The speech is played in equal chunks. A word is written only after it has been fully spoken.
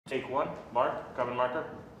Take one. Mark, cover marker.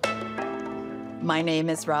 My name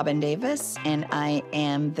is Robyn Davis, and I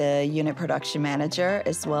am the unit production manager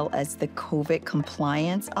as well as the COVID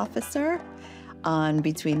compliance officer on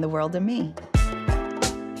Between the World and Me.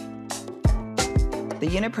 The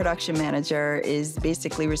unit production manager is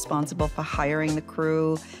basically responsible for hiring the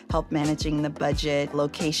crew, help managing the budget,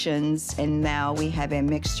 locations, and now we have a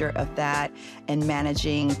mixture of that and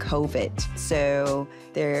managing COVID. So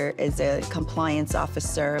there is a compliance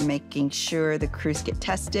officer making sure the crews get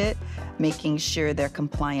tested, making sure they're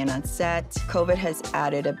compliant on set. COVID has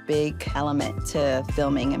added a big element to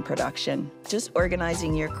filming and production. Just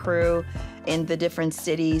organizing your crew in the different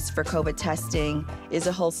cities for COVID testing is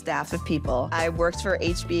a whole staff of people. I worked for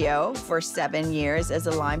HBO for 7 years as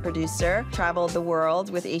a line producer, traveled the world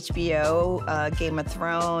with HBO, Game of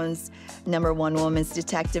Thrones, #1 Women's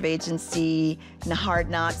Detective Agency, Hard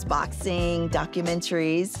Knocks, boxing,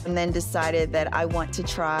 documentaries, and then decided that I want to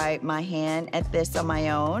try my hand at this on my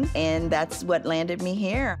own, and that's what landed me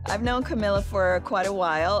here. I've known Camilla for quite a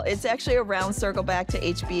while. It's actually a round circle back to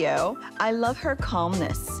HBO. I love her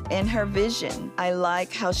calmness and her vision. I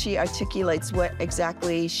like how she articulates what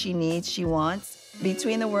exactly she needs, she wants.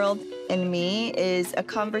 Between the World and Me is a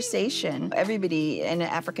conversation. Everybody in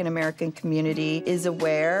the African-American community is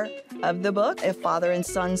aware of the book, A Father and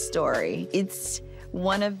Son Story. It's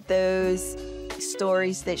one of those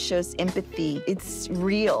stories that shows empathy. It's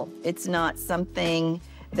real. It's not something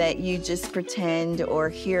that you just pretend or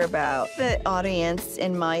hear about. The audience,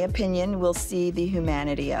 in my opinion, will see the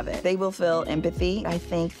humanity of it. They will feel empathy. I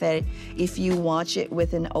think that if you watch it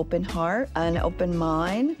with an open heart, an open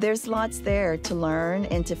mind, there's lots there to learn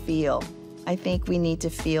and to feel. I think we need to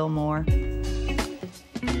feel more.